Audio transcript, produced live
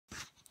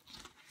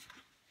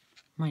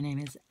My name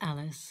is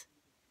Alice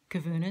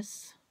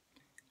Kavounas,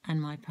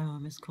 and my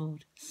poem is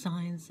called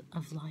Signs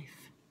of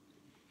Life.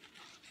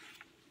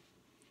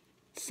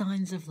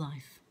 Signs of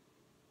Life.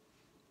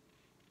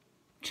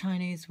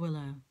 Chinese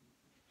willow,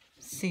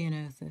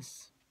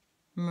 Ceanothus,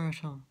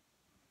 Myrtle,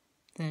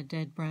 their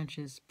dead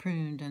branches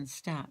pruned and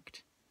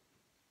stacked,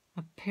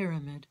 a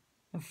pyramid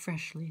of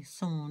freshly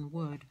sawn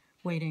wood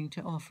waiting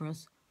to offer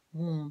us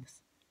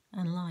warmth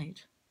and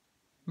light.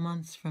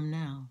 Months from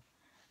now,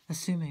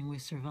 assuming we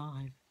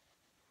survive.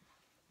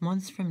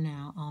 Months from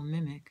now, I'll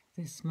mimic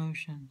this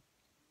motion,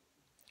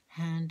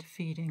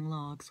 hand-feeding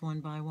logs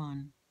one by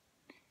one,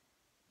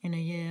 in a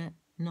year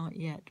not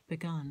yet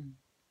begun.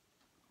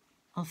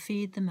 I'll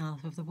feed the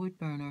mouth of the wood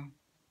burner,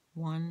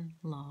 one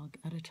log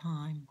at a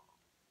time.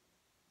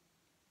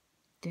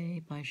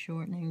 Day by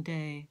shortening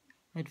day,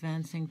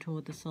 advancing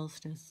toward the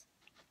solstice,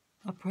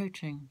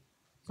 approaching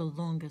the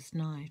longest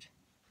night.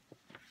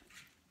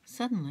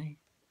 Suddenly,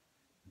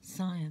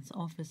 science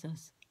offers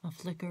us a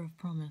flicker of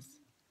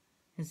promise,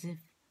 as if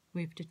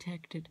we've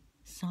detected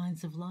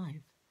signs of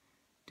life,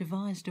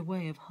 devised a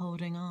way of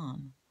holding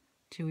on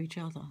to each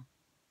other,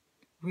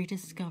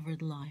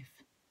 rediscovered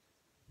life,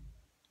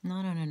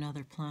 not on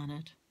another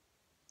planet,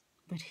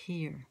 but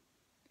here,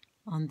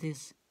 on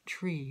this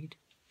treed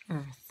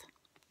earth.